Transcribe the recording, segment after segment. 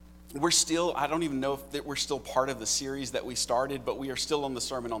We're still, I don't even know if that we're still part of the series that we started, but we are still on the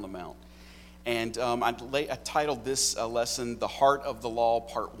Sermon on the Mount. And I titled this lesson, The Heart of the Law,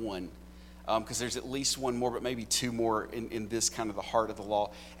 Part 1, because there's at least one more, but maybe two more in this kind of the heart of the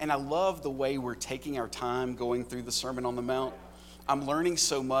law. And I love the way we're taking our time going through the Sermon on the Mount. I'm learning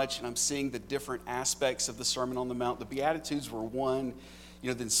so much, and I'm seeing the different aspects of the Sermon on the Mount. The Beatitudes were one,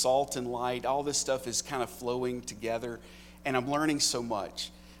 then salt and light, all this stuff is kind of flowing together, and I'm learning so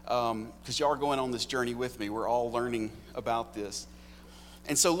much. Because y'all are going on this journey with me. We're all learning about this.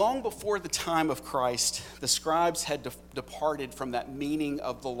 And so long before the time of Christ, the scribes had departed from that meaning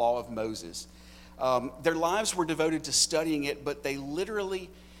of the law of Moses. Their lives were devoted to studying it, but they literally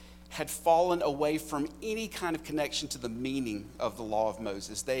had fallen away from any kind of connection to the meaning of the law of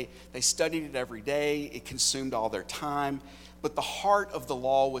Moses. They studied it every day. It consumed all their time. But the heart of the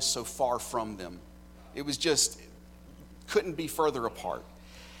law was so far from them. It was just, couldn't be further apart.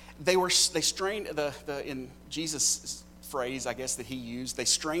 They strained in Jesus' phrase, I guess, that he used, they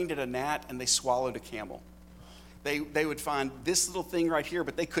strained at a gnat and they swallowed a camel. They would find this little thing right here,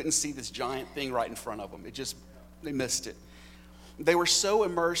 but they couldn't see this giant thing right in front of them. They missed it. They were so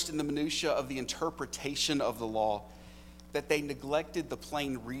immersed in the minutia of the interpretation of the law that they neglected the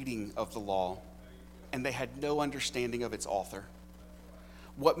plain reading of the law, and they had no understanding of its author.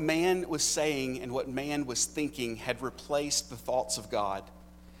 What man was saying and what man was thinking had replaced the thoughts of God.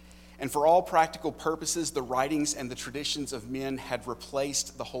 And for all practical purposes, the writings and the traditions of men had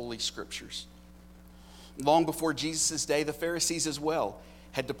replaced the Holy Scriptures. Long before Jesus' day, the Pharisees as well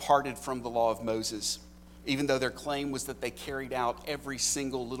had departed from the law of Moses, even though their claim was that they carried out every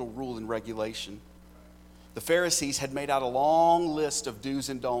single little rule and regulation. The Pharisees had made out a long list of do's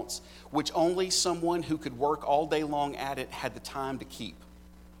and don'ts, which only someone who could work all day long at it had the time to keep.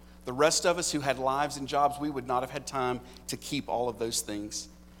 The rest of us who had lives and jobs, we would not have had time to keep all of those things.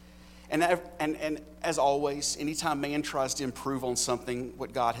 And as always, anytime man tries to improve on something,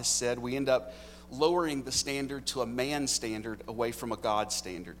 what God has said, we end up lowering the standard to a man's standard away from a God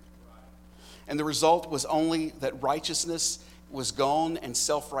standard. And the result was only that righteousness was gone and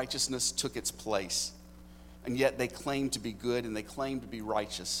self-righteousness took its place. And yet they claimed to be good and they claimed to be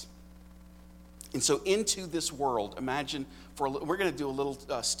righteous. And so into this world, imagine, we're going to do a little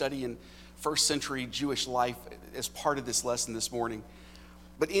study in first century Jewish life as part of this lesson this morning.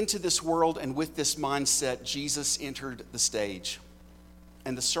 But into this world and with this mindset, Jesus entered the stage.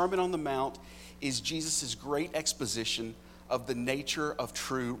 And the Sermon on the Mount is Jesus' great exposition of the nature of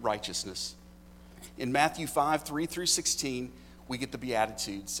true righteousness. In Matthew 5, 3 through 16, we get the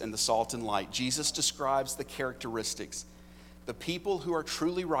Beatitudes and the salt and light. Jesus describes the characteristics. The people who are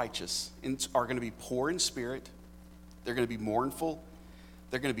truly righteous are going to be poor in spirit. They're going to be mournful.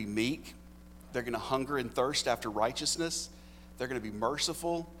 They're going to be meek. They're going to hunger and thirst after righteousness. They're going to be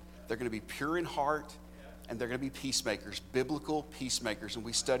merciful, they're going to be pure in heart, and they're going to be peacemakers, biblical peacemakers. And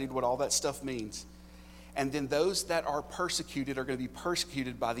we studied what all that stuff means. And then those that are persecuted are going to be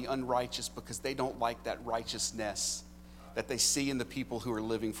persecuted by the unrighteous because they don't like that righteousness that they see in the people who are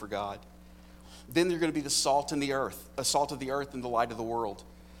living for God. Then they're going to be the salt of the earth and the light of the world.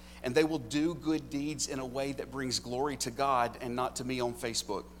 And they will do good deeds in a way that brings glory to God and not to me on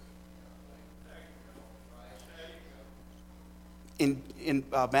Facebook. In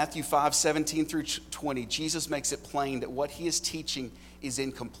Matthew 5, 17 through 20, Jesus makes it plain that what he is teaching is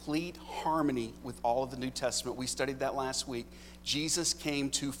in complete harmony with all of the New Testament. We studied that last week. Jesus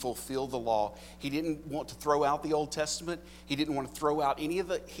came to fulfill the law. He didn't want to throw out the Old Testament. He didn't want to throw out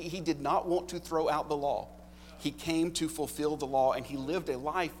he did not want to throw out the law. He came to fulfill the law, and he lived a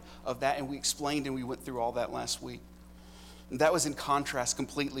life of that, and we explained and we went through all that last week. And that was in contrast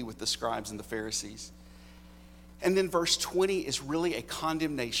completely with the scribes and the Pharisees. And then verse 20 is really a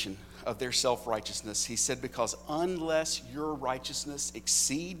condemnation of their self-righteousness. He said, because unless your righteousness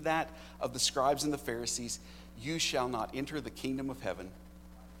exceed that of the scribes and the Pharisees, you shall not enter the kingdom of heaven.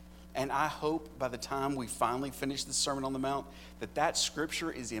 And I hope by the time we finally finish the Sermon on the Mount that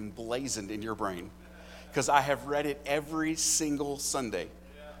scripture is emblazoned in your brain. Because I have read it every single Sunday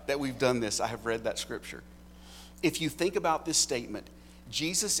that we've done this. I have read that scripture. If you think about this statement,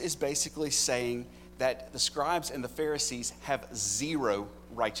 Jesus is basically saying that the scribes and the Pharisees have zero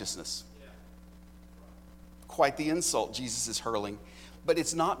righteousness. Quite the insult Jesus is hurling. But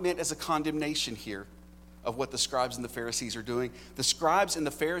it's not meant as a condemnation here of what the scribes and the Pharisees are doing. The scribes and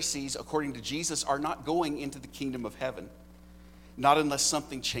the Pharisees, according to Jesus, are not going into the kingdom of heaven. Not unless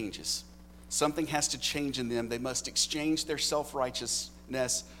something changes. Something has to change in them. They must exchange their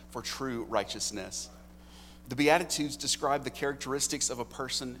self-righteousness for true righteousness. The Beatitudes describe the characteristics of a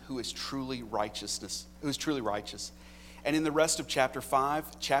person who is truly righteous. And in the rest of chapter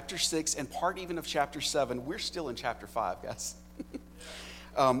 5, chapter 6, and part even of chapter 7, we're still in chapter 5, guys.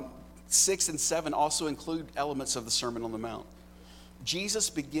 6 and 7 also include elements of the Sermon on the Mount. Jesus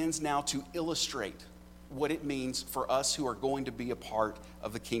begins now to illustrate what it means for us who are going to be a part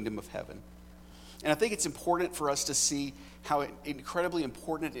of the kingdom of heaven. And I think it's important for us to see how incredibly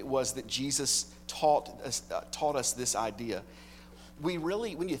important it was that Jesus taught us this idea. We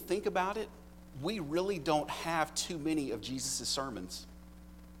really, when you think about it, we really don't have too many of Jesus' sermons.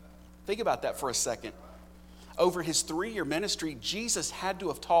 Think about that for a second. Over his 3-year ministry, Jesus had to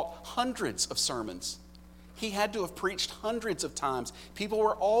have taught hundreds of sermons. He had to have preached hundreds of times. People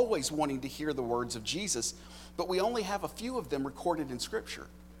were always wanting to hear the words of Jesus, but we only have a few of them recorded in Scripture.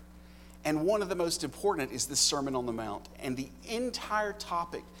 And one of the most important is this Sermon on the Mount. And the entire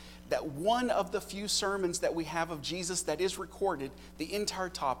topic, that one of the few sermons that we have of Jesus that is recorded, the entire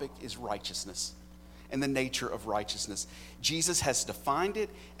topic is righteousness and the nature of righteousness. Jesus has defined it,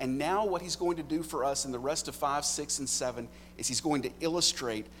 and now what he's going to do for us in the rest of 5, 6, and 7 is he's going to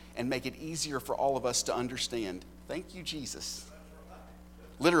illustrate and make it easier for all of us to understand. Thank you, Jesus.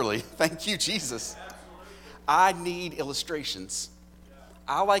 Literally, thank you, Jesus. I need illustrations.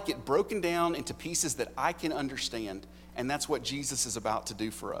 I like it broken down into pieces that I can understand, and that's what Jesus is about to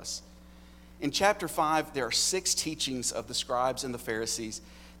do for us. In chapter 5, there are 6 teachings of the scribes and the Pharisees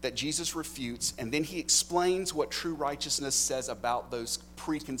that Jesus refutes, and then he explains what true righteousness says about those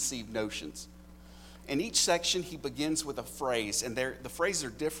preconceived notions. In each section, he begins with a phrase, and the phrases are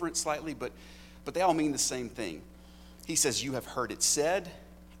different slightly, but they all mean the same thing. He says, "You have heard it said,"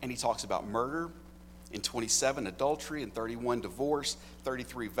 and he talks about murder. In 27, adultery. In 31, divorce.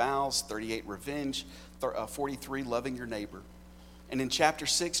 33, vows. 38, revenge. 43, loving your neighbor. And in chapter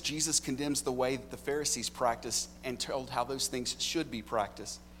 6, Jesus condemns the way that the Pharisees practiced and told how those things should be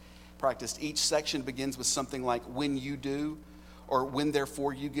practiced. Each section begins with something like, "When you do," or "When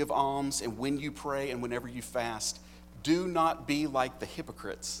therefore you give alms," and "When you pray," and "Whenever you fast." Do not be like the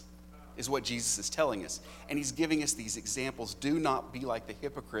hypocrites, is what Jesus is telling us. And he's giving us these examples. Do not be like the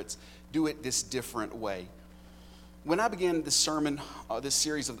hypocrites. Do it this different way. When I began this sermon, this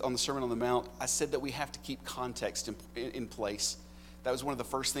series on the Sermon on the Mount, I said that we have to keep context in place. That was one of the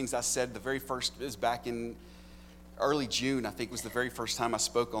first things I said. The very first is back in early June, I think was the very first time I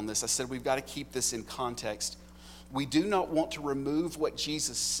spoke on this. I said we've got to keep this in context. We do not want to remove what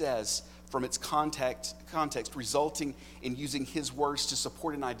Jesus says from its context, resulting in using his words to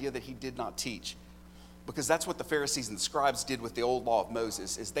support an idea that he did not teach. Because that's what the Pharisees and the scribes did with the old law of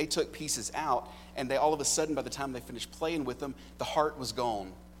Moses, is they took pieces out, and they all of a sudden, by the time they finished playing with them, the heart was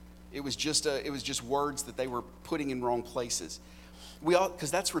gone. It was just words that they were putting in wrong places. Because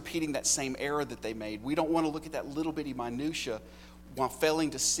that's repeating that same error that they made. We don't want to look at that little bitty minutia while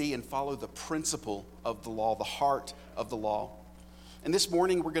failing to see and follow the principle of the law, the heart of the law. And this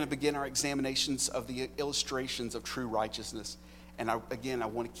morning, we're going to begin our examinations of the illustrations of true righteousness. And I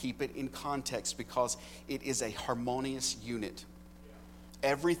want to keep it in context because it is a harmonious unit.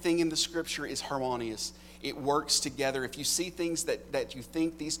 Everything in the Scripture is harmonious. It works together. If you see things that you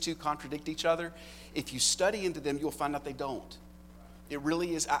think these two contradict each other, if you study into them, you'll find out they don't. It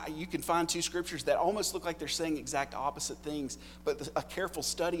really is. You can find 2 scriptures that almost look like they're saying exact opposite things, but a careful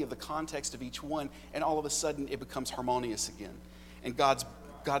study of the context of each one, and all of a sudden it becomes harmonious again. And God's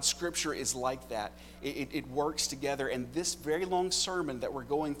Scripture is like that. It works together, and this very long sermon that we're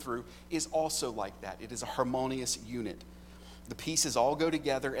going through is also like that. It is a harmonious unit. The pieces all go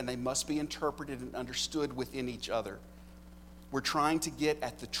together, and they must be interpreted and understood within each other. We're trying to get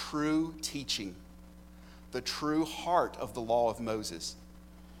at the true teaching, the true heart of the law of Moses.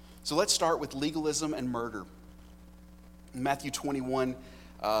 So let's start with legalism and murder. In Matthew 5,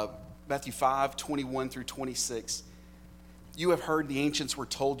 21 through 26. You have heard the ancients were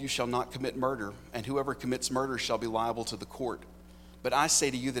told, "You shall not commit murder, and whoever commits murder shall be liable to the court. But I say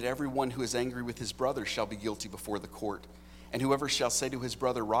to you that everyone who is angry with his brother shall be guilty before the court. And whoever shall say to his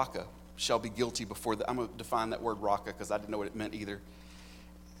brother, Raka, shall be guilty before the..." I'm going to define that word Raka because I didn't know what it meant either.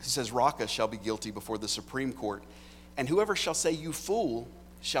 It says, "Raka shall be guilty before the Supreme Court. And whoever shall say, you fool,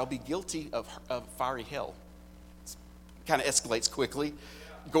 shall be guilty of fiery hell." It kind of escalates quickly.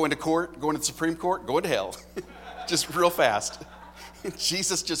 Going to court, going to the Supreme Court, going to hell. Just real fast.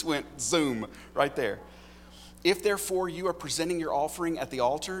 Jesus just went zoom right there. "If therefore you are presenting your offering at the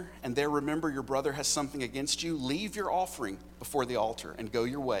altar, and there remember your brother has something against you, leave your offering before the altar and go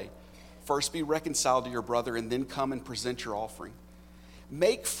your way. First be reconciled to your brother, and then come and present your offering.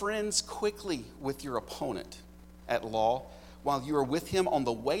 Make friends quickly with your opponent at law while you are with him on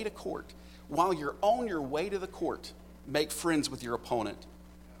the way to court. While you're on your way to the court, make friends with your opponent."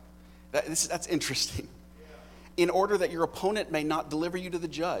 That's interesting. in order that your opponent may not deliver you to the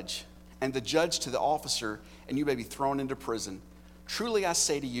judge, and the judge to the officer, and you may be thrown into prison. Truly I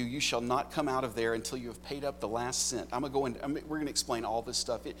say to you, you shall not come out of there until you have paid up the last cent. We're going to explain all this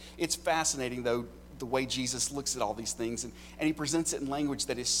stuff. It's fascinating, though, the way Jesus looks at all these things, and he presents it in language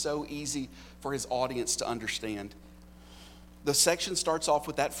that is so easy for his audience to understand. The section starts off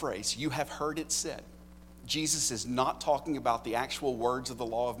with that phrase, you have heard it said. Jesus is not talking about the actual words of the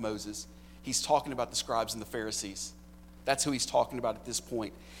law of Moses. He's talking about the scribes and the Pharisees. That's who he's talking about at this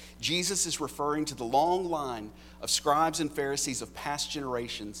point. Jesus is referring to the long line of scribes and Pharisees of past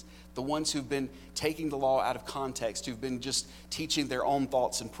generations, the ones who've been taking the law out of context, who've been just teaching their own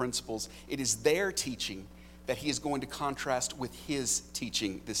thoughts and principles. It is their teaching that he is going to contrast with his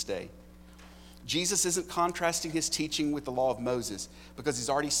teaching this day. Jesus isn't contrasting his teaching with the law of Moses because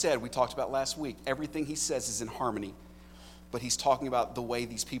he's already said, we talked about last week, everything he says is in harmony. But he's talking about the way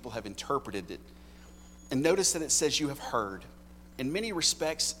these people have interpreted it. And notice that it says you have heard. In many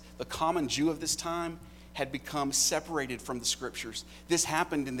respects, the common Jew of this time had become separated from the scriptures. This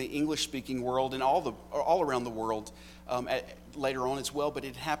happened in the English-speaking world and all around the world later on as well, but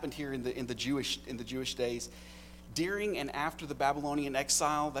it happened here in the Jewish days. During and after the Babylonian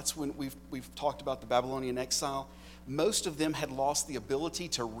exile, that's when we've talked about the Babylonian exile, most of them had lost the ability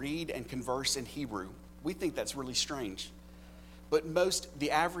to read and converse in Hebrew. We think that's really strange. But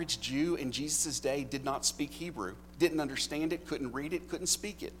the average Jew in Jesus' day did not speak Hebrew, didn't understand it, couldn't read it, couldn't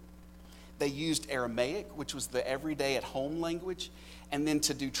speak it. They used Aramaic, which was the everyday at home language, and then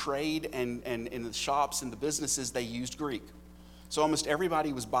to do trade and in the shops and the businesses, they used Greek. So almost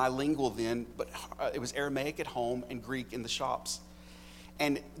everybody was bilingual then, but it was Aramaic at home and Greek in the shops.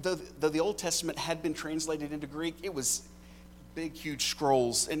 And though the Old Testament had been translated into Greek, it was big, huge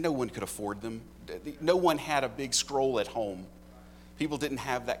scrolls, and no one could afford them. No one had a big scroll at home. People didn't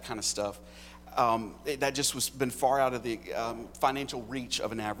have that kind of stuff. That just was been far out of the financial reach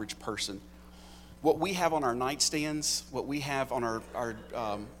of an average person. What we have on our nightstands, what we have on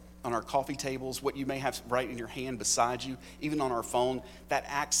our coffee tables, what you may have right in your hand beside you, even on our phone, that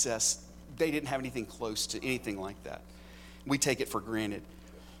access, they didn't have anything close to anything like that. We take it for granted.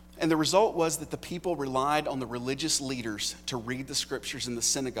 And the result was that the people relied on the religious leaders to read the scriptures in the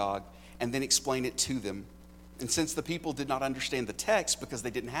synagogue and then explain it to them. And since the people did not understand the text because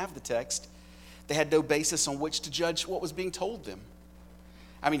they didn't have the text, they had no basis on which to judge what was being told them.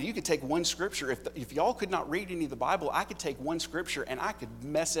 I mean, you could take one scripture. If y'all could not read any of the Bible, I could take one scripture and I could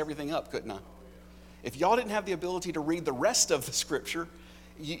mess everything up, couldn't I? If y'all didn't have the ability to read the rest of the scripture,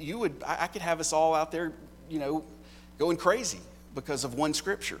 I could have us all out there, going crazy because of one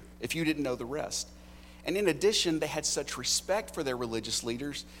scripture if you didn't know the rest. And in addition, they had such respect for their religious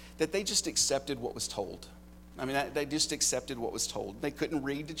leaders that they just accepted what was told. I mean, they just accepted what was told. They couldn't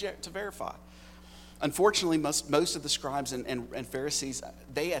read to verify. Unfortunately, most of the scribes and Pharisees,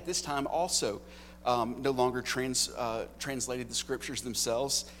 they at this time also no longer translated the scriptures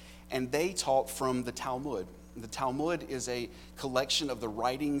themselves, and they taught from the Talmud. The Talmud is a collection of the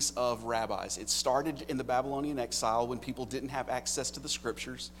writings of rabbis. It started in the Babylonian exile when people didn't have access to the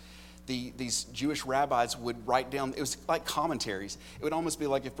scriptures. These Jewish rabbis would write down, it was like commentaries. It would almost be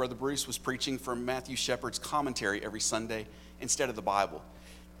like if Brother Bruce was preaching from Matthew Shepard's commentary every Sunday instead of the Bible.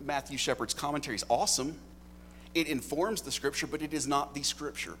 Matthew Shepard's commentary is awesome. It informs the scripture, but it is not the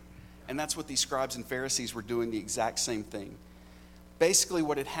scripture. And that's what these scribes and Pharisees were doing, the exact same thing. Basically,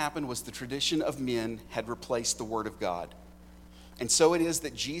 what had happened was the tradition of men had replaced the word of God. And so it is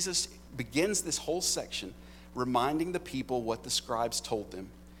that Jesus begins this whole section reminding the people what the scribes told them.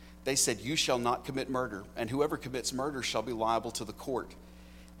 They said, you shall not commit murder, and whoever commits murder shall be liable to the court.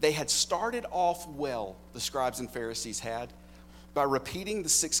 They had started off well, the scribes and Pharisees had, by repeating the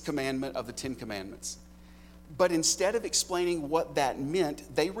sixth commandment of the 10 Commandments. But instead of explaining what that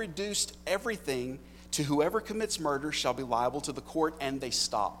meant, they reduced everything to whoever commits murder shall be liable to the court, and they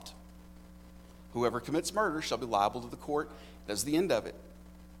stopped. Whoever commits murder shall be liable to the court. That's the end of it.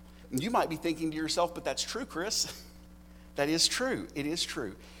 And you might be thinking to yourself, but that's true, Chris. That is true. It is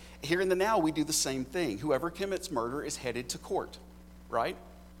true. Here in the now, we do the same thing. Whoever commits murder is headed to court, right?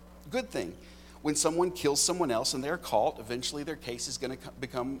 Good thing. When someone kills someone else and they're caught, eventually their case is going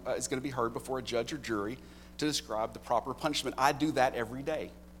to be heard before a judge or jury to describe the proper punishment. I do that every day.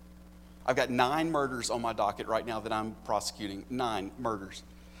 I've got 9 murders on my docket right now that I'm prosecuting. 9 murders.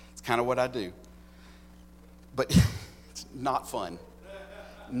 It's kind of what I do. But it's not fun.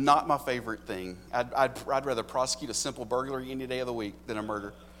 Not my favorite thing. I'd rather prosecute a simple burglary any day of the week than a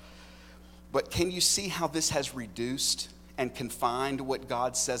murder. But can you see how this has reduced and confined what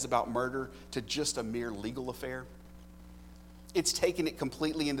God says about murder to just a mere legal affair? It's taken it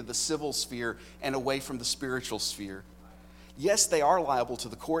completely into the civil sphere and away from the spiritual sphere. Yes, they are liable to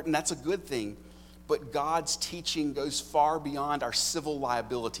the court, and that's a good thing, but God's teaching goes far beyond our civil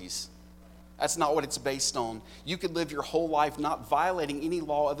liabilities. That's not what it's based on. You could live your whole life not violating any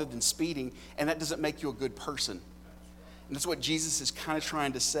law other than speeding, and that doesn't make you a good person. And that's what Jesus is kind of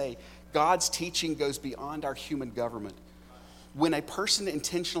trying to say. God's teaching goes beyond our human government. When a person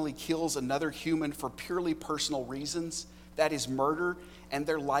intentionally kills another human for purely personal reasons, that is murder, and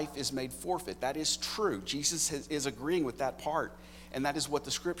their life is made forfeit. That is true. Jesus is agreeing with that part, and that is what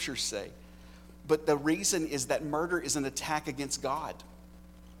the scriptures say. But the reason is that murder is an attack against God.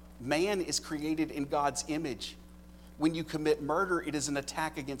 Man is created in God's image. When you commit murder, it is an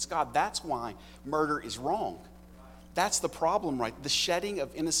attack against God. That's why murder is wrong. That's the problem, right? The shedding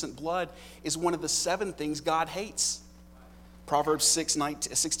of innocent blood is one of the 7 things God hates. Proverbs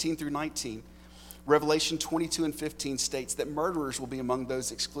 16 through 19. Revelation 22 and 15 states that murderers will be among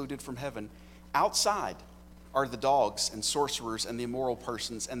those excluded from heaven. Outside are the dogs and sorcerers and the immoral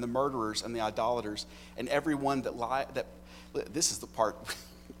persons and the murderers and the idolaters and everyone that this is the part,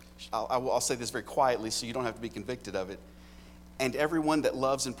 I'll say this very quietly so you don't have to be convicted of it, and everyone that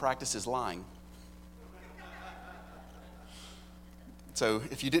loves and practices lying. So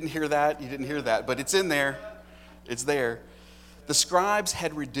if you didn't hear that, you didn't hear that, but it's in there. It's there. The scribes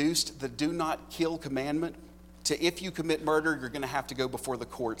had reduced the do not kill commandment to if you commit murder, you're going to have to go before the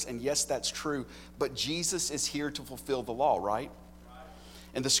courts. And yes, that's true. But Jesus is here to fulfill the law, right?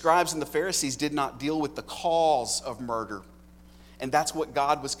 And the scribes and the Pharisees did not deal with the cause of murder. And that's what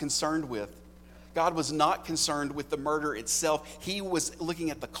God was concerned with. God was not concerned with the murder itself. He was looking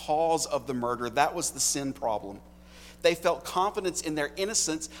at the cause of the murder. That was the sin problem. They felt confidence in their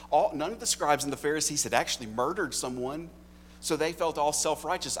innocence. None of the scribes and the Pharisees had actually murdered someone. So they felt all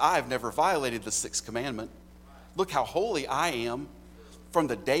self-righteous. I have never violated the 6th commandment. Look how holy I am. From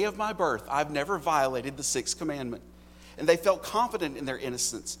the day of my birth, I've never violated the 6th commandment. And they felt confident in their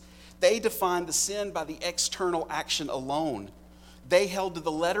innocence. They defined the sin by the external action alone. They held to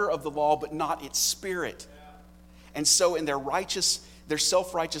the letter of the law, but not its spirit. And so in their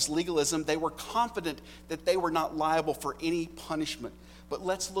self-righteous legalism, they were confident that they were not liable for any punishment. But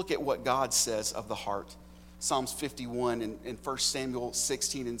let's look at what God says of the heart. Psalms 51 and 1 Samuel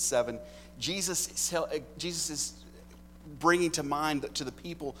 16 and 7. Jesus is bringing to mind to the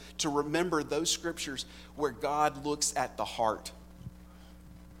people to remember those scriptures where God looks at the heart.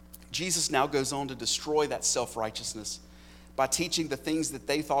 Jesus now goes on to destroy that self-righteousness by teaching the things that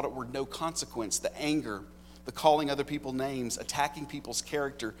they thought it were no consequence. The anger, the calling other people names, attacking people's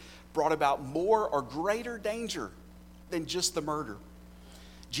character brought about more or greater danger than just the murder.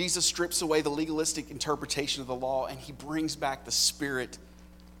 Jesus strips away the legalistic interpretation of the law and he brings back the spirit.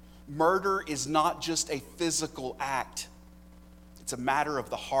 Murder is not just a physical act. It's a matter of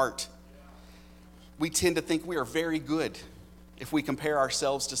the heart. We tend to think we are very good if we compare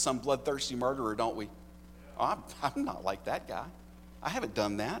ourselves to some bloodthirsty murderer, don't we? Oh, I'm not like that guy. I haven't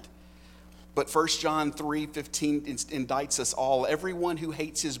done that. But 1 John 3:15 indicts us all. Everyone who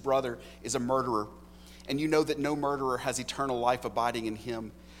hates his brother is a murderer. And you know that no murderer has eternal life abiding in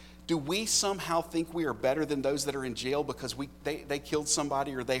him. Do we somehow think we are better than those that are in jail because they killed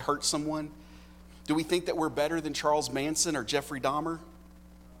somebody or they hurt someone? Do we think that we're better than Charles Manson or Jeffrey Dahmer?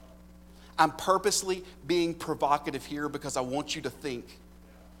 I'm purposely being provocative here because I want you to think.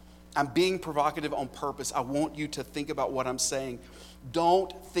 I'm being provocative on purpose. I want you to think about what I'm saying.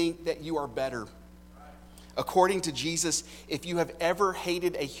 Don't think that you are better. According to Jesus, if you have ever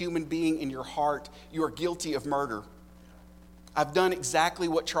hated a human being in your heart, you are guilty of murder. I've done exactly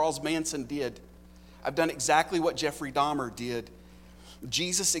what Charles Manson did. I've done exactly what Jeffrey Dahmer did.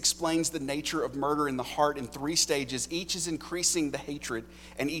 Jesus explains the nature of murder in the heart in 3 stages. Each is increasing the hatred,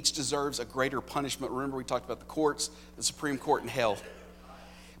 and each deserves a greater punishment. Remember, we talked about the courts, the Supreme Court, and hell.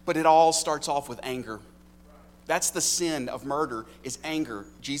 But it all starts off with anger. That's the sin of murder, is anger.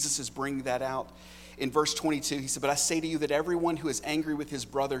 Jesus is bringing that out. In verse 22, he said, "But I say to you that everyone who is angry with his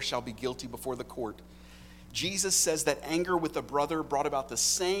brother shall be guilty before the court." Jesus says that anger with a brother brought about the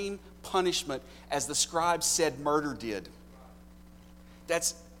same punishment as the scribes said murder did.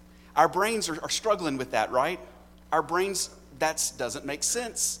 Our brains are struggling with that, right? Our brains, that doesn't make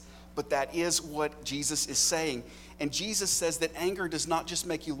sense. But that is what Jesus is saying. And Jesus says that anger does not just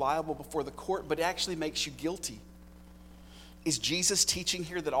make you liable before the court, but it actually makes you guilty. Is Jesus teaching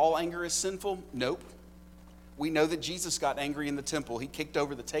here that all anger is sinful? Nope. We know that Jesus got angry in the temple. He kicked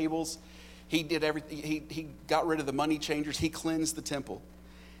over the tables. He did everything. He got rid of the money changers. He cleansed the temple.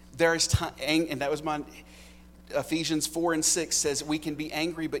 There is time, and that was my Ephesians 4 and 6 says we can be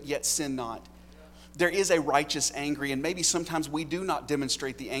angry but yet sin not. There is a righteous anger, and maybe sometimes we do not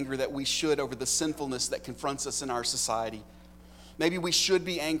demonstrate the anger that we should over the sinfulness that confronts us in our society. Maybe we should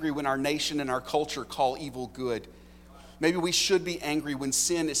be angry when our nation and our culture call evil good. Maybe we should be angry when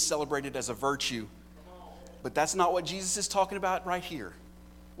sin is celebrated as a virtue. But that's not what Jesus is talking about right here.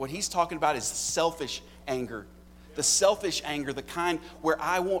 What he's talking about is selfish anger. The selfish anger, the kind where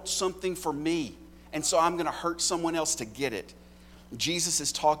I want something for me, and so I'm going to hurt someone else to get it. Jesus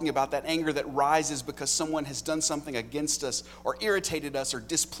is talking about that anger that rises because someone has done something against us or irritated us or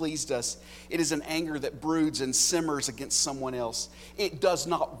displeased us. It is an anger that broods and simmers against someone else. It does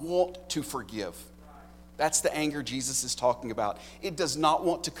not want to forgive. That's the anger Jesus is talking about. It does not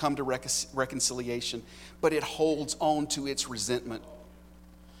want to come to reconciliation, but it holds on to its resentment.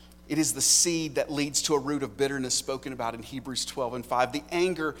 It is the seed that leads to a root of bitterness spoken about in Hebrews 12:5, the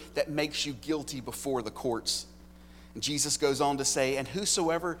anger that makes you guilty before the courts. And Jesus goes on to say, and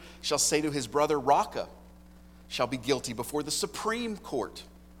whosoever shall say to his brother, Raca, shall be guilty before the Supreme Court.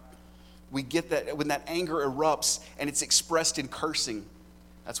 We get that when that anger erupts and it's expressed in cursing.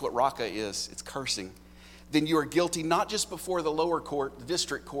 That's what Raca is, it's cursing. Then you are guilty not just before the lower court, the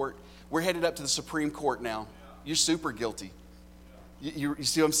district court. We're headed up to the Supreme Court now. You're super guilty. You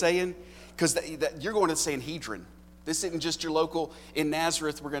see what I'm saying? Because you're going to the Sanhedrin. This isn't just your local, in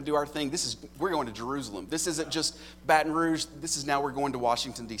Nazareth, we're going to do our thing. We're going to Jerusalem. This isn't just Baton Rouge. We're going to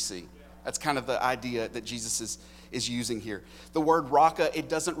Washington, D.C. That's kind of the idea that Jesus is using here. The word Raca, it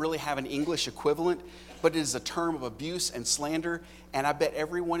doesn't really have an English equivalent, but it is a term of abuse and slander, and I bet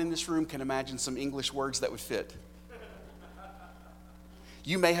everyone in this room can imagine some English words that would fit.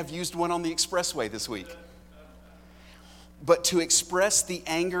 You may have used one on the expressway this week. But to express the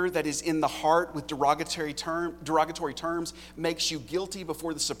anger that is in the heart with derogatory terms makes you guilty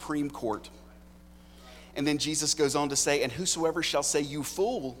before the Supreme Court. And then Jesus goes on to say, and whosoever shall say, you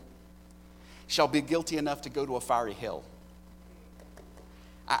fool, shall be guilty enough to go to a fiery hell.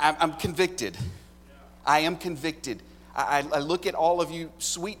 I'm convicted. I am convicted. I look at all of you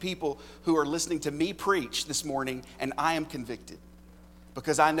sweet people who are listening to me preach this morning, and I am convicted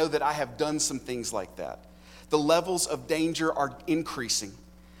because I know that I have done some things like that. The levels of danger are increasing.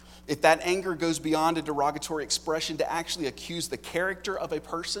 If that anger goes beyond a derogatory expression to actually accuse the character of a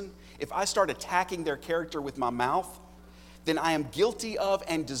person, if I start attacking their character with my mouth, then I am guilty of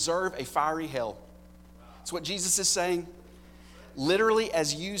and deserve a fiery hell. That's what Jesus is saying. Literally,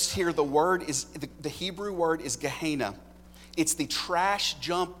 as used here, the Hebrew word is Gehenna. It's the trash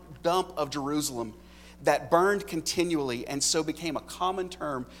dump of Jerusalem that burned continually and so became a common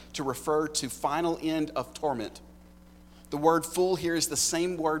term to refer to final end of torment. The word fool here is the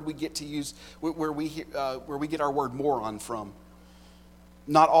same word we get to use where we get our word moron from.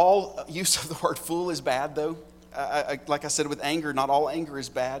 Not all use of the word fool is bad, though. Like I said, with anger, not all anger is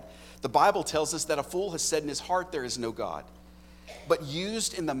bad. The Bible tells us that a fool has said in his heart there is no God. But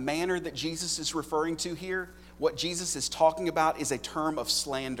used in the manner that Jesus is referring to here, what Jesus is talking about is a term of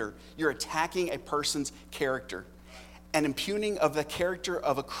slander. You're attacking a person's character. An impugning of the character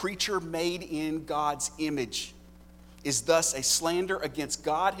of a creature made in God's image is thus a slander against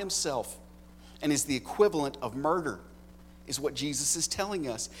God himself and is the equivalent of murder, is what Jesus is telling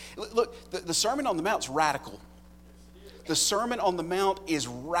us. Look, the Sermon on the Mount is radical. The Sermon on the Mount is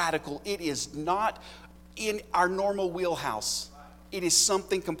radical. It is not in our normal wheelhouse. It is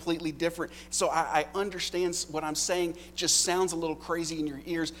something completely different. So I understand what I'm saying just sounds a little crazy in your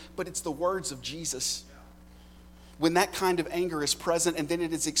ears, but it's the words of Jesus. When that kind of anger is present and then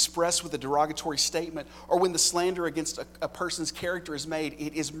it is expressed with a derogatory statement, or when the slander against a person's character is made,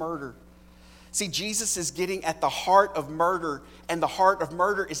 it is murder. See, Jesus is getting at the heart of murder, and the heart of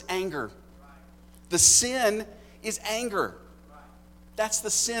murder is anger. The sin is anger. That's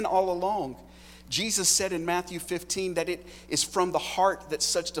the sin all along. Jesus said in Matthew 15 that it is from the heart that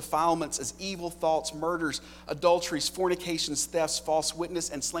such defilements as evil thoughts, murders, adulteries, fornications, thefts, false witness,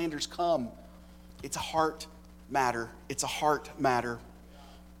 and slanders come. It's a heart matter. It's a heart matter.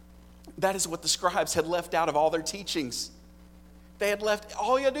 That is what the scribes had left out of all their teachings. They had left,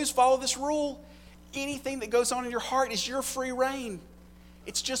 all you gotta do is follow this rule. Anything that goes on in your heart is your free reign.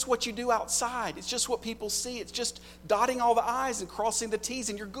 It's just what you do outside. It's just what people see. It's just dotting all the I's and crossing the T's,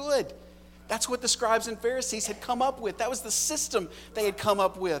 and you're good. That's what the scribes and Pharisees had come up with. That was the system they had come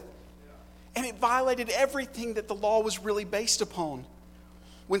up with. And it violated everything that the law was really based upon.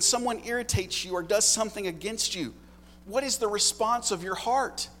 When someone irritates you or does something against you, what is the response of your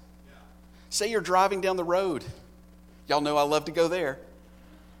heart? Say you're driving down the road. Y'all know I love to go there.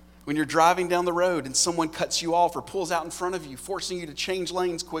 When you're driving down the road and someone cuts you off or pulls out in front of you, forcing you to change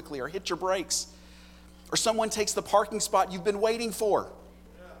lanes quickly or hit your brakes, or someone takes the parking spot you've been waiting for.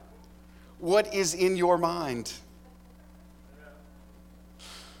 What is in your mind?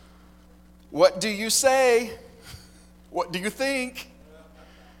 What do you say? What do you think?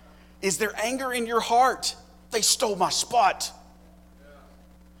 Is there anger in your heart? They stole my spot.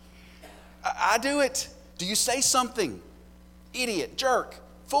 I do it. Do you say something? Idiot, jerk,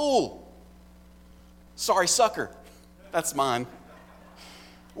 fool. Sorry, sucker. That's mine.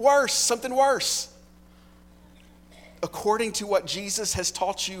 Worse, something worse. According to what Jesus has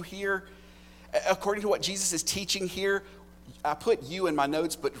taught you here, according to what Jesus is teaching here, I put you in my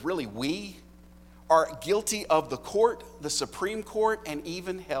notes, but really we are guilty of the court, the Supreme Court, and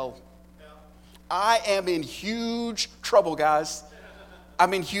even hell. Yeah. I am in huge trouble, guys.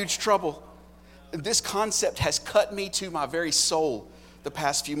 I'm in huge trouble. This concept has cut me to my very soul the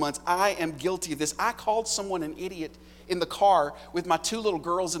past few months. I am guilty of this. I called someone an idiot in the car with my 2 little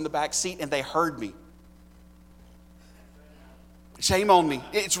girls in the back seat, and they heard me. Shame on me.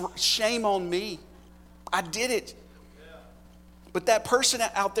 It's shame on me. I did it. But that person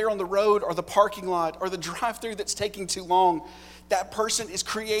out there on the road or the parking lot or the drive-thru that's taking too long, that person is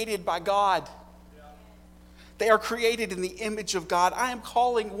created by God. They are created in the image of God. I am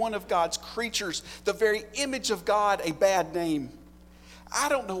calling one of God's creatures, the very image of God, a bad name. I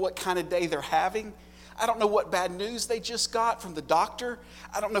don't know what kind of day they're having. I don't know what bad news they just got from the doctor.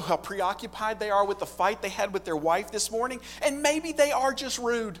 I don't know how preoccupied they are with the fight they had with their wife this morning. And maybe they are just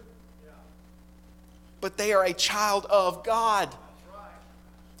rude. But they are a child of God.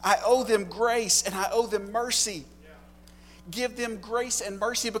 I owe them grace and I owe them mercy. Give them grace and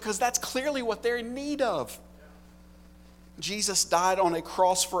mercy because that's clearly what they're in need of. Jesus died on a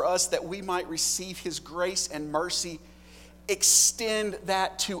cross for us that we might receive his grace and mercy. Extend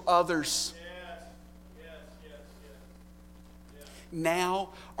that to others. Now,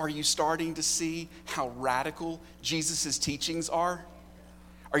 are you starting to see how radical Jesus' teachings are?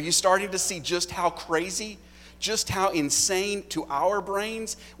 Are you starting to see just how crazy, just how insane to our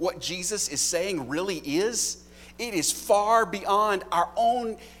brains what Jesus is saying really is? It is far beyond our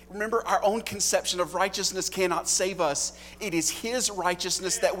own, remember, our own conception of righteousness cannot save us. It is his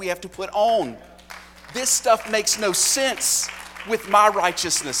righteousness that we have to put on. This stuff makes no sense with my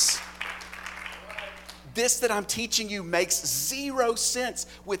righteousness. This that I'm teaching you makes zero sense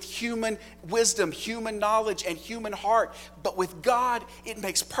with human wisdom, human knowledge, and human heart. But with God, it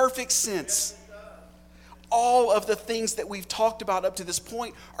makes perfect sense. All of the things that we've talked about up to this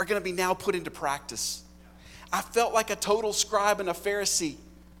point are going to be now put into practice. I felt like a total scribe and a Pharisee.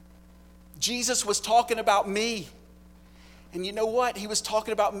 Jesus was talking about me. And you know what? He was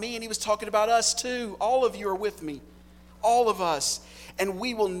talking about me and he was talking about us too. All of you are with me. All of us. And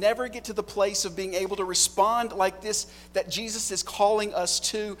we will never get to the place of being able to respond like this that Jesus is calling us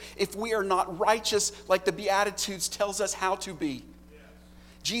to if we are not righteous like the Beatitudes tells us how to be.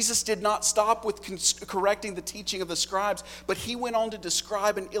 Jesus did not stop with correcting the teaching of the scribes, but he went on to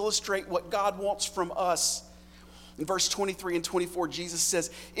describe and illustrate what God wants from us. In verse 23 and 24, Jesus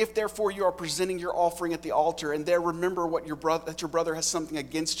says, "If therefore you are presenting your offering at the altar, and there remember that your brother has something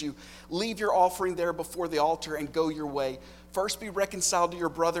against you, leave your offering there before the altar and go your way. First be reconciled to your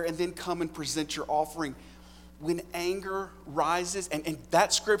brother, and then come and present your offering." When anger rises, and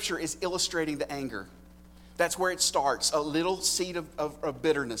that scripture is illustrating the anger. That's where it starts, a little seed of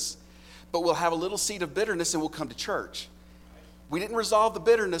bitterness. But we'll have a little seed of bitterness and we'll come to church. We didn't resolve the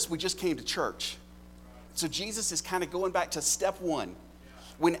bitterness, we just came to church. So Jesus is kind of going back to step one.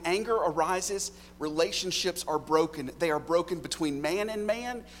 When anger arises, relationships are broken. They are broken between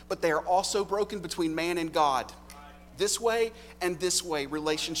man, but they are also broken between man and God. This way and this way,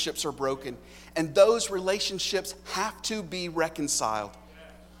 relationships are broken. And those relationships have to be reconciled.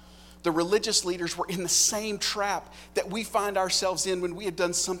 The religious leaders were in the same trap that we find ourselves in when we have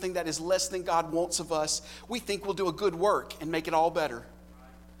done something that is less than God wants of us. We think we'll do a good work and make it all better.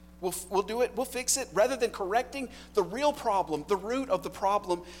 We'll do it, we'll fix it. Rather than correcting the real problem, the root of the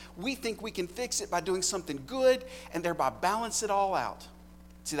problem, we think we can fix it by doing something good and thereby balance it all out.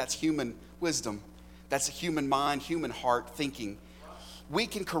 See, that's human wisdom. That's a human mind, human heart thinking. We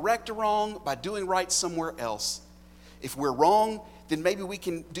can correct a wrong by doing right somewhere else. If we're wrong, then maybe we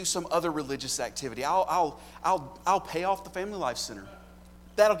can do some other religious activity. I'll pay off the Family Life Center.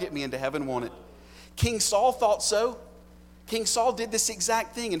 That'll get me into heaven, won't it? King Saul thought so. King Saul did this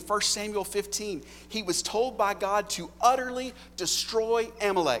exact thing in 1 Samuel 15. He was told by God to utterly destroy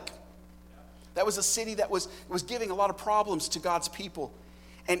Amalek. That was a city that was giving a lot of problems to God's people.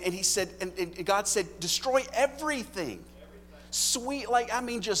 And he said, and God said, destroy everything. Sweet,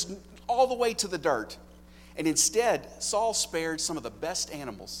 just all the way to the dirt. And instead, Saul spared some of the best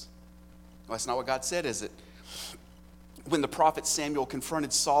animals. Well, that's not what God said, is it? when the prophet Samuel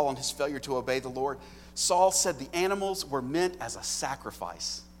confronted Saul on his failure to obey the Lord, Saul said the animals were meant as a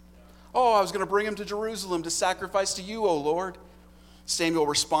sacrifice. Oh, I was going to bring him to Jerusalem to sacrifice to you, O Lord. Samuel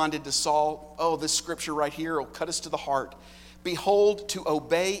responded to Saul, oh, this scripture right here will cut us to the heart. Behold, to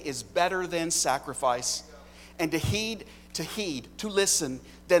obey is better than sacrifice, and to listen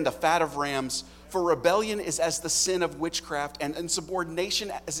than the fat of rams. For rebellion is as the sin of witchcraft, and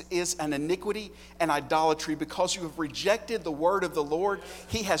insubordination is an iniquity and idolatry. Because you have rejected the word of the Lord,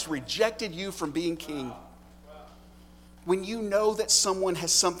 he has rejected you from being king. When you know that someone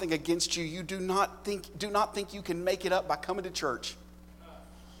has something against you, you do not think you can make it up by coming to church.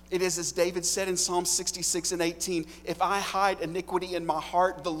 It is as David said in Psalm 66 and 18, if I hide iniquity in my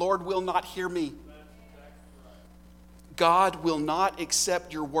heart, the Lord will not hear me. God will not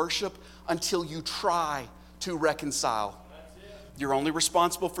accept your worship until you try to reconcile. You're only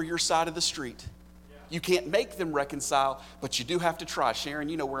responsible for your side of the street. You can't make them reconcile, but you do have to try. Sharon,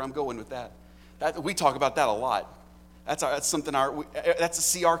 you know where I'm going with that. We talk about that a lot. That's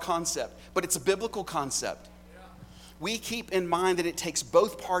a CR concept, but it's a biblical concept. We keep in mind that it takes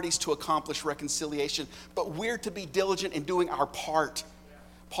both parties to accomplish reconciliation, but we're to be diligent in doing our part.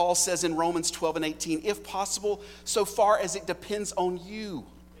 Paul says in Romans 12 and 18, if possible, so far as it depends on you,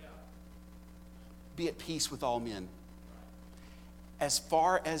 be at peace with all men. As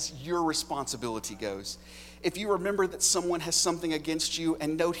far as your responsibility goes. If you remember that someone has something against you,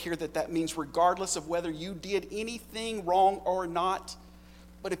 and note here that means regardless of whether you did anything wrong or not,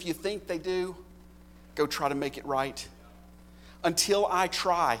 but if you think they do, go try to make it right. Until I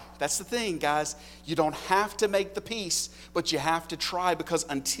try. That's the thing, guys. You don't have to make the peace, but you have to try, because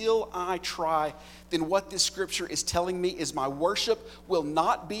until I try, then what this scripture is telling me is my worship will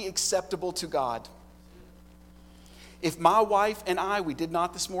not be acceptable to God. If my wife and I, we did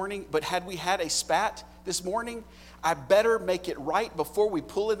not this morning, but had we had a spat this morning, I better make it right before we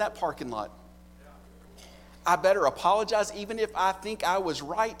pull in that parking lot. I better apologize even if I think I was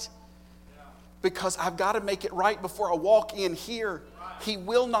right, because I've got to make it right before I walk in here. He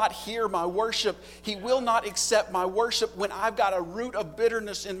will not hear my worship. He will not accept my worship when I've got a root of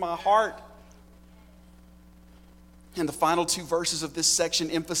bitterness in my heart. And the final two verses of this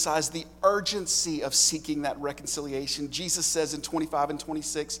section emphasize the urgency of seeking that reconciliation. Jesus says in 25 and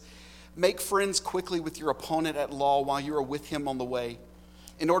 26, make friends quickly with your opponent at law while you are with him on the way,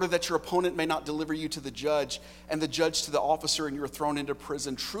 in order that your opponent may not deliver you to the judge, and the judge to the officer, and you are thrown into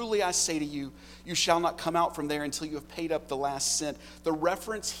prison. Truly I say to you, you shall not come out from there until you have paid up the last cent. The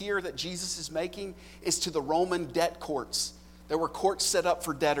reference here that Jesus is making is to the Roman debt courts. There were courts set up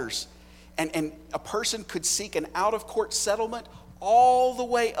for debtors. And a person could seek an out-of-court settlement all the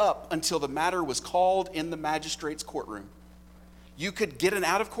way up until the matter was called in the magistrate's courtroom. You could get an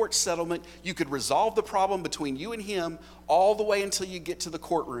out-of-court settlement. You could resolve the problem between you and him all the way until you get to the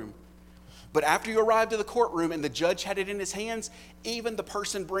courtroom. But after you arrived at the courtroom and the judge had it in his hands, even the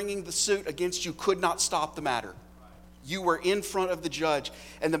person bringing the suit against you could not stop the matter. You were in front of the judge,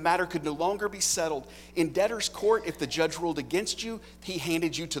 and the matter could no longer be settled. In debtor's court, if the judge ruled against you, he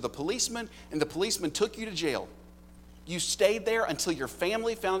handed you to the policeman, and the policeman took you to jail. You stayed there until your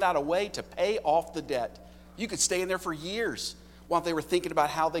family found out a way to pay off the debt. You could stay in there for years while they were thinking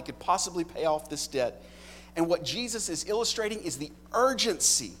about how they could possibly pay off this debt. And what Jesus is illustrating is the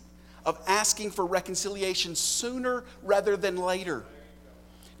urgency of asking for reconciliation sooner rather than later.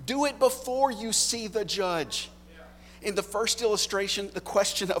 Do it before you see the judge. In the first illustration, the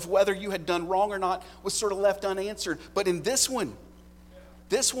question of whether you had done wrong or not was sort of left unanswered. But in this one,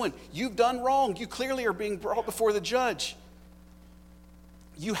 you've done wrong. You clearly are being brought before the judge.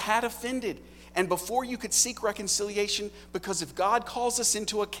 You had offended. And before you could seek reconciliation, because if God calls us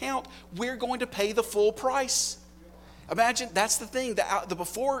into account, we're going to pay the full price. Imagine, that's the thing. The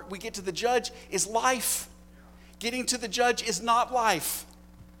before we get to the judge is life. Getting to the judge is not life.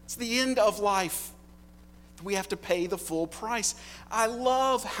 It's the end of life. We have to pay the full price. I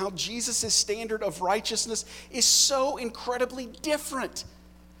love how Jesus' standard of righteousness is so incredibly different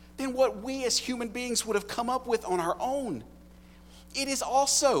than what we as human beings would have come up with on our own. It is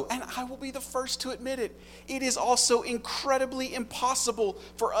also, and I will be the first to admit it, it is also incredibly impossible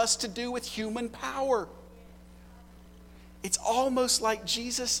for us to do with human power. It's almost like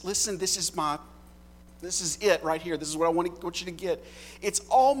Jesus, listen, this is it right here. This is what I want you to get. It's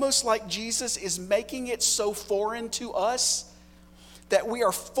almost like Jesus is making it so foreign to us that we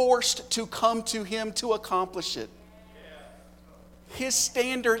are forced to come to him to accomplish it. His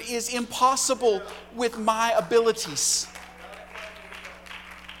standard is impossible with my abilities.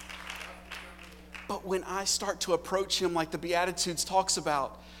 But when I start to approach him like the Beatitudes talks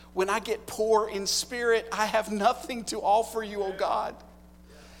about, when I get poor in spirit, I have nothing to offer you, oh God.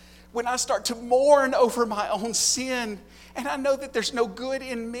 When I start to mourn over my own sin, and I know that there's no good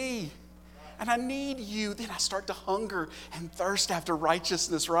in me, and I need you, then I start to hunger and thirst after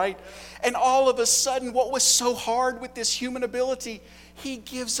righteousness, right? And all of a sudden, what was so hard with this human ability, he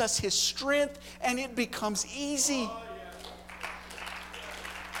gives us his strength, and it becomes easy.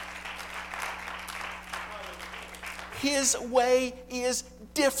 His way is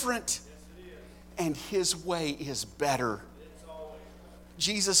different, and his way is better.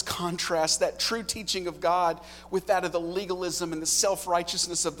 Jesus contrasts that true teaching of God with that of the legalism and the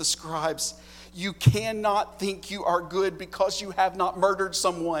self-righteousness of the scribes. You cannot think you are good because you have not murdered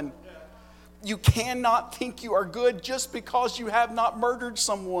someone. You cannot think you are good just because you have not murdered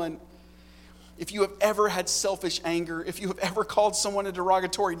someone. If you have ever had selfish anger, if you have ever called someone a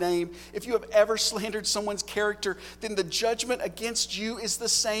derogatory name, if you have ever slandered someone's character, then the judgment against you is the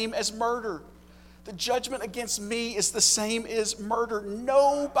same as murder. The judgment against me is the same as murder.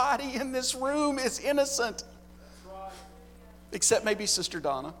 Nobody in this room is innocent. Except maybe Sister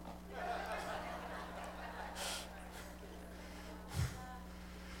Donna.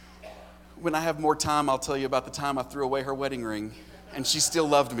 When I have more time, I'll tell you about the time I threw away her wedding ring, and she still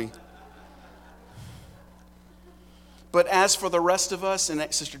loved me. But as for the rest of us, and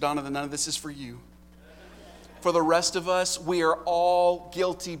Sister Donna, none of this is for you. For the rest of us, we are all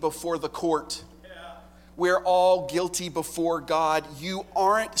guilty before the court. We're all guilty before God. You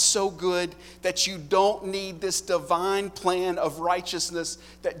aren't so good that you don't need this divine plan of righteousness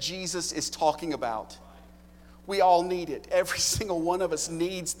that Jesus is talking about. We all need it. Every single one of us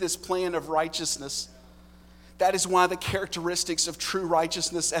needs this plan of righteousness. That is why the characteristics of true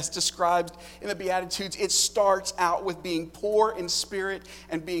righteousness, as described in the Beatitudes, it starts out with being poor in spirit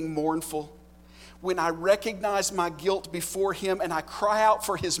and being mournful. When I recognize my guilt before him and I cry out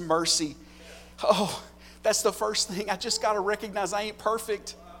for his mercy, that's the first thing. I just got to recognize I ain't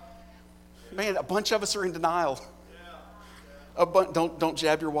perfect. Man, a bunch of us are in denial. Don't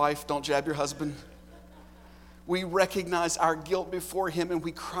jab your wife. Don't jab your husband. We recognize our guilt before him and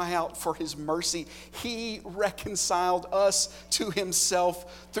we cry out for his mercy. He reconciled us to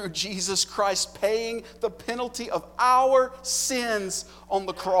himself through Jesus Christ, paying the penalty of our sins on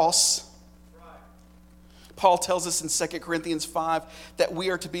the cross. Paul tells us in 2 Corinthians 5 that we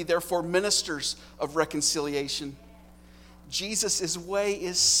are to be therefore ministers of reconciliation. Jesus' way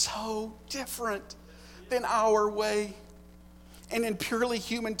is so different than our way. And in purely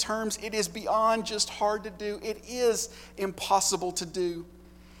human terms, it is beyond just hard to do. It is impossible to do.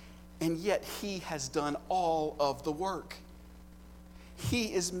 And yet he has done all of the work. He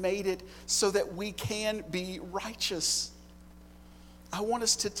has made it so that we can be righteous. I want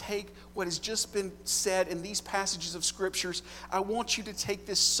us to take what has just been said in these passages of scriptures. I want you to take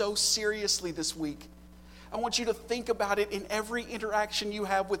this so seriously this week. I want you to think about it in every interaction you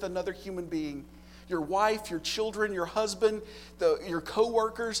have with another human being. Your wife, your children, your husband, your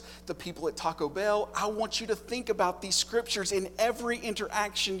co-workers, the people at Taco Bell. I want you to think about these scriptures in every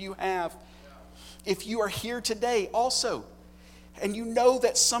interaction you have. If you are here today also, and you know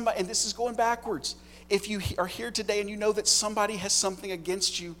that somebody, and this is going backwards, if you are here today and you know that somebody has something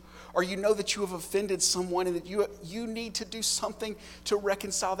against you, or you know that you have offended someone and that you need to do something to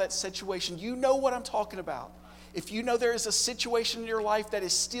reconcile that situation, you know what I'm talking about. If you know there is a situation in your life that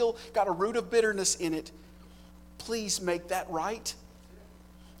is still got a root of bitterness in it, please make that right.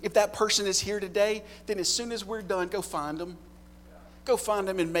 If that person is here today, then as soon as we're done, go find them. Go find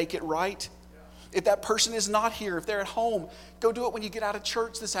them and make it right. If that person is not here, if they're at home, go do it when you get out of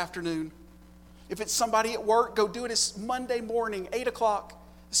church this afternoon. If it's somebody at work, go do it as Monday morning, 8 o'clock,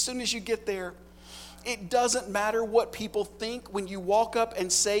 as soon as you get there. It doesn't matter what people think when you walk up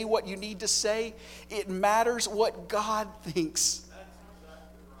and say what you need to say. It matters what God thinks.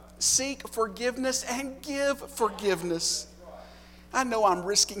 Seek forgiveness and give forgiveness. I know I'm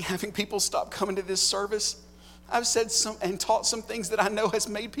risking having people stop coming to this service. I've said some and taught some things that I know has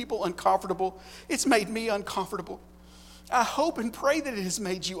made people uncomfortable. It's made me uncomfortable. I hope and pray that it has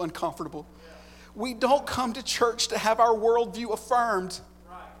made you uncomfortable. We don't come to church to have our worldview affirmed.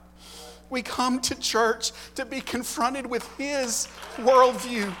 We come to church to be confronted with his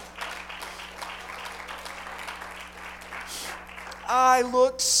worldview. I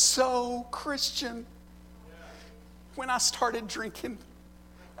looked so Christian when I started drinking.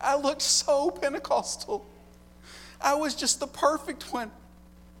 I looked so Pentecostal. I was just the perfect one.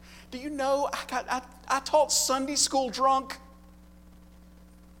 Do you know, I taught Sunday school drunk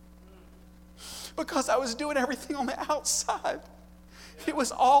because I was doing everything on the outside. It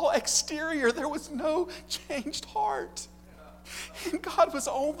was all exterior. There was no changed heart. And God was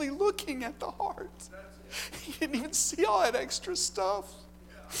only looking at the heart. He didn't even see all that extra stuff.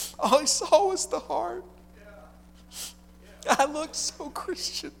 All he saw was the heart. I looked so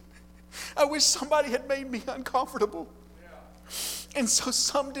Christian. I wish somebody had made me uncomfortable. And so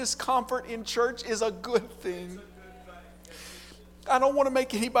some discomfort in church is a good thing. I don't want to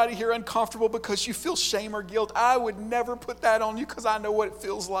make anybody here uncomfortable because you feel shame or guilt. I would never put that on you because I know what it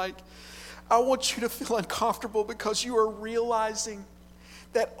feels like. I want you to feel uncomfortable because you are realizing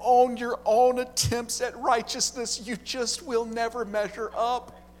that on your own attempts at righteousness, you just will never measure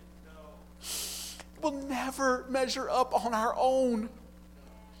up. We'll never measure up on our own.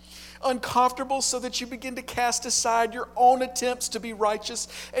 Uncomfortable so that you begin to cast aside your own attempts to be righteous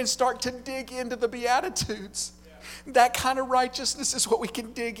and start to dig into the Beatitudes. That kind of righteousness is what we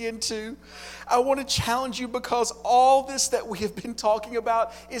can dig into. I want to challenge you because all this that we have been talking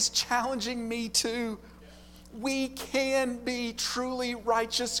about is challenging me too. We can be truly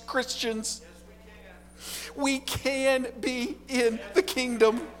righteous Christians. We can be in the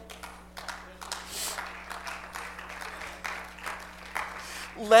kingdom.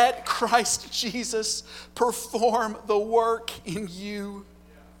 Let Christ Jesus perform the work in you.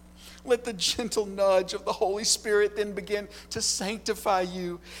 Let the gentle nudge of the Holy Spirit then begin to sanctify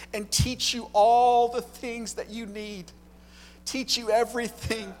you and teach you all the things that you need. Teach you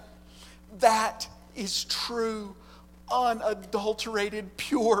everything that is true, unadulterated,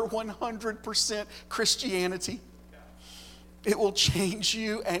 pure, 100% Christianity. It will change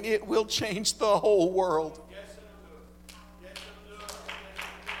you and it will change the whole world.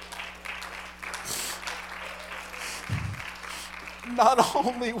 Not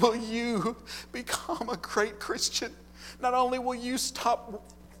only will you become a great Christian, not only will you stop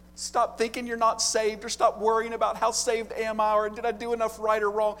thinking you're not saved or stop worrying about how saved am I or did I do enough right or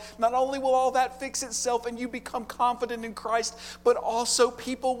wrong. Not only will all that fix itself and you become confident in Christ, but also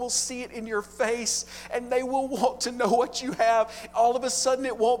people will see it in your face and they will want to know what you have. All of a sudden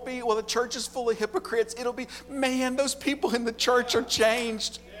it won't be, well, the church is full of hypocrites. It'll be, man, those people in the church are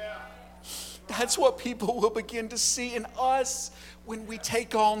changed. That's what people will begin to see in us when we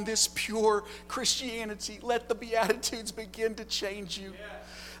take on this pure Christianity. Let the Beatitudes begin to change you.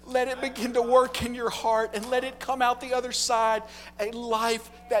 Let it begin to work in your heart and let it come out the other side, a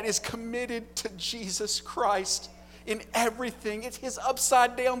life that is committed to Jesus Christ in everything. It's his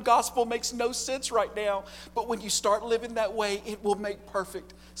upside down gospel makes no sense right now, but when you start living that way, it will make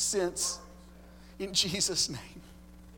perfect sense. In Jesus' name.